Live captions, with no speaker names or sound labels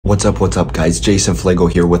What's up guys, Jason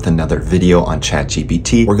Flago here with another video on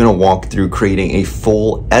ChatGPT. We're gonna walk through creating a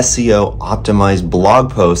full SEO optimized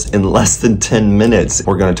blog post in less than 10 minutes.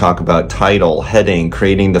 We're gonna talk about title, heading,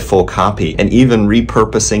 creating the full copy, and even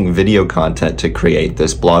repurposing video content to create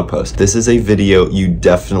this blog post. This is a video you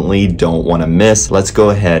definitely don't wanna miss. Let's go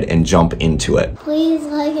ahead and jump into it. Please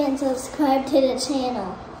like and subscribe to the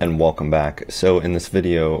channel. And welcome back. So in this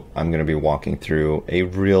video, I'm going to be walking through a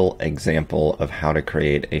real example of how to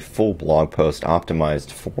create a full blog post optimized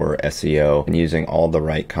for SEO and using all the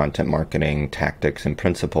right content marketing tactics and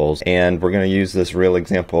principles. And we're going to use this real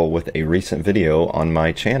example with a recent video on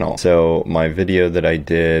my channel. So my video that I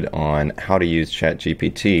did on how to use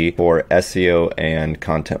ChatGPT for SEO and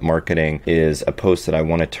content marketing is a post that I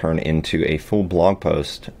want to turn into a full blog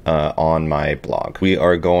post on my blog. We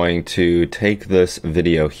are going to take this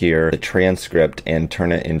video here, the transcript, and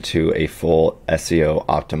turn it into a full SEO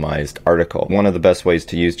optimized article. One of the best ways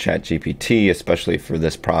to use ChatGPT, especially for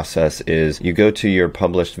this process, is you go to your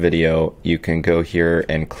published video, you can go here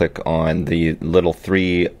and click on the little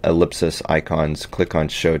 3 ellipsis icons, click on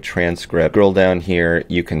show transcript, scroll down here,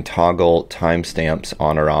 you can toggle timestamps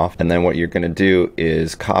on or off, and then what you're going to do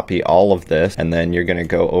is copy all of this, and then you're going to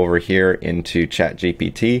go over here into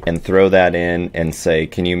ChatGPT and throw that in and say,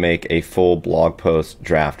 can you make a full blog post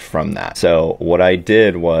draft from that? So what I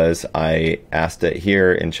did was I asked it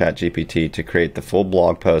here in ChatGPT to create the full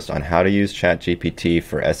blog post on how to use ChatGPT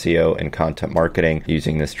for SEO and content marketing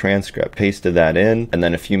using this transcript. Pasted that in, and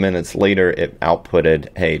then a few minutes later it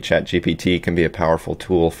outputted, hey, ChatGPT can be a powerful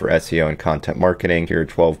tool for SEO and content marketing. Here are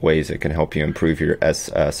 12 ways it can help you improve your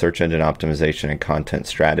search engine optimization and content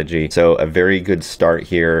strategy. So a very good start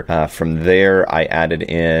here. From there, I added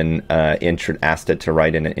in, asked it to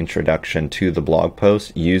write in an introduction to the blog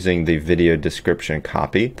post using the video description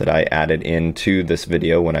copy that I added into this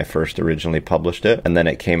video when I first originally published it. And then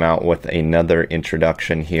it came out with another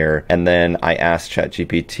introduction here. And then I asked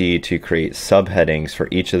ChatGPT to create subheadings for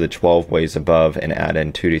each of the 12 ways above and add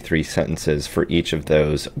in 2 to 3 sentences for each of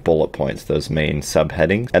those bullet points, those main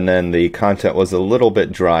subheadings. And then the content was a little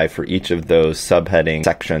bit dry for each of those subheading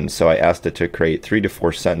sections. So I asked it to create 3 to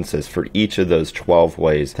 4 sentences for each of those 12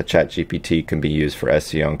 ways that ChatGPT can be used for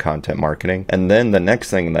SEO and content marketing. And then the next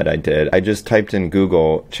thing that I did, I just typed in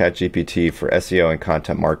Google ChatGPT for SEO and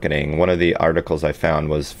content marketing. One of the articles I found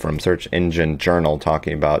was from Search Engine Journal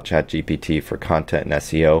talking about ChatGPT for content and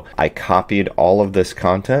SEO. I copied all of this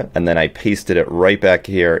content and then I pasted it right back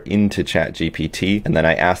here into ChatGPT, and then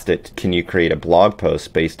I asked it, can you create a blog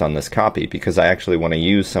post based on this copy? Because I actually want to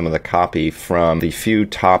use some of the copy from the few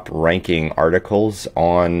top ranking articles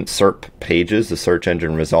on SERP pages, the search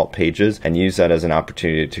engine result pages, and use that as an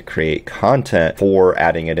opportunity to create content for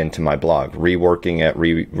adding it into my blog, reworking it,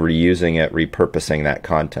 reusing it, repurposing that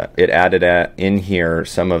content. It added in here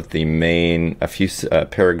some of the main, a few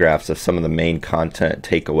paragraphs of some of the main content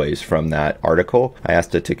takeaways from that article. I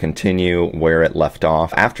asked it to continue where it left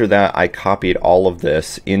off. After that, I copied all of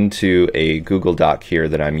this into a Google Doc here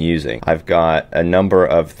that I'm using. I've got a number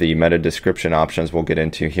of the meta description options we'll get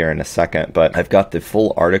into here in a second, but I've got the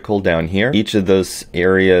full article down here. Each of those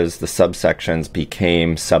areas, the subsections,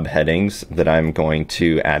 became subheadings that I'm going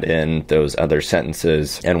to add in those other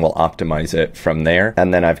sentences, and we'll optimize it from there.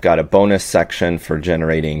 And then I've got a bonus section for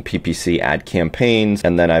generating PPC ad campaigns,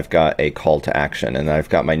 and then I've got a call to action, and I've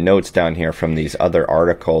got my notes down here from these other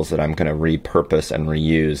articles that I'm going to repurpose and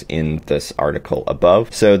reuse in this article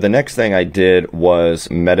above. So the next thing I did was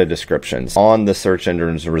meta descriptions. On the search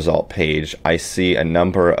engine's result page, I see a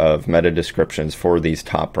number of meta descriptions for these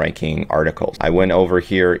top ranking articles. I went over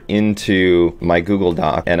here into my Google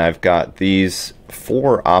Doc and I've got these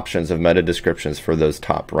 4 options of meta descriptions for those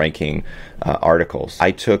top ranking articles.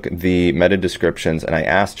 I took the meta descriptions and I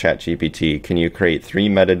asked ChatGPT, can you create 3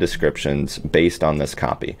 meta descriptions based on this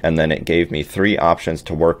copy? And then it gave me 3 options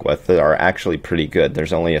to work with that are actually pretty good.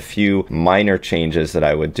 There's only a few minor changes that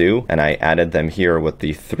I would do, and I added them here with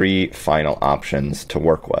the 3 final options to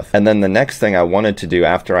work with. And then the next thing I wanted to do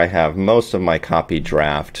after I have most of my copy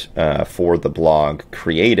draft for the blog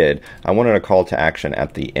created, I wanted a call to action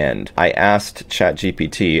at the end. I asked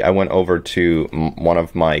ChatGPT, I went over to one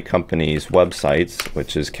of my company's websites,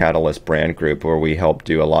 which is Catalyst Brand Group, where we help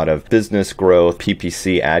do a lot of business growth,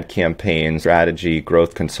 PPC ad campaigns, strategy,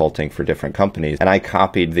 growth consulting for different companies. And I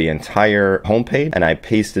copied the entire homepage and I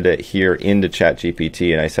pasted it here into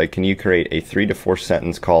ChatGPT, and I said, can you create a 3 to 4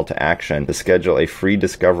 sentence call to action to schedule a free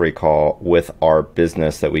discovery call with our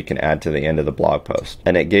business that we can add to the end of the blog post?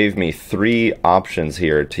 And it gave me 3 options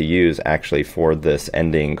here to use actually for this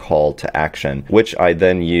ending call to action. which I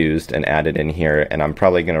then used and added in here, and I'm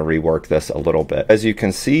probably going to rework this a little bit. As you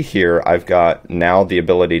can see here, I've got now the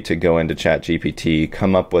ability to go into ChatGPT,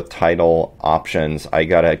 come up with title options. I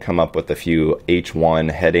got to come up with a few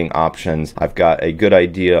H1 heading options. I've got a good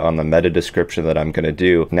idea on the meta description that I'm going to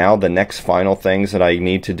do. Now the next final things that I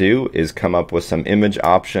need to do is come up with some image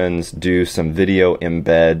options, do some video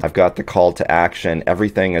embed. I've got the call to action.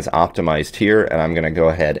 Everything is optimized here, and I'm going to go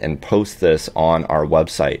ahead and post this on our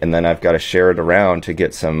website. And then I've got to share it around to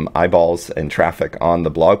get some eyeballs and traffic on the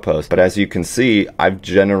blog post. But as you can see, I've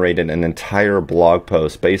generated an entire blog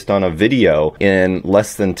post based on a video in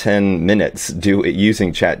less than 10 minutes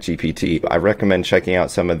using ChatGPT. I recommend checking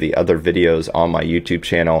out some of the other videos on my YouTube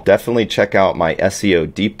channel. Definitely check out my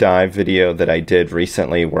SEO deep dive video that I did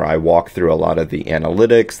recently, where I walk through a lot of the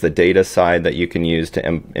analytics, the data side that you can use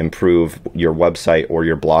to improve your website or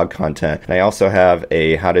your blog content. And I also have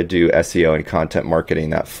a how to do SEO and content marketing,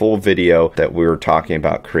 that full video that we were talking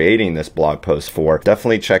about creating this blog post for.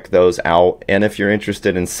 Definitely check those out. And if you're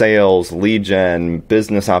interested in sales, lead gen,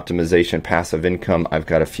 business optimization, passive income, I've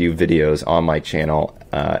got a few videos on my channel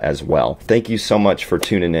as well. Thank you so much for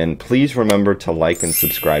tuning in. Please remember to like and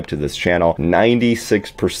subscribe to this channel.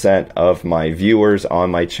 96% of my viewers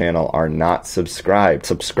on my channel are not subscribed.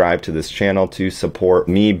 Subscribe to this channel to support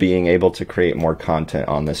me being able to create more content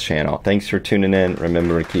on this channel. Thanks for tuning in.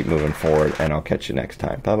 Remember to keep moving forward, and I'll catch you next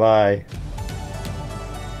time. Bye-bye.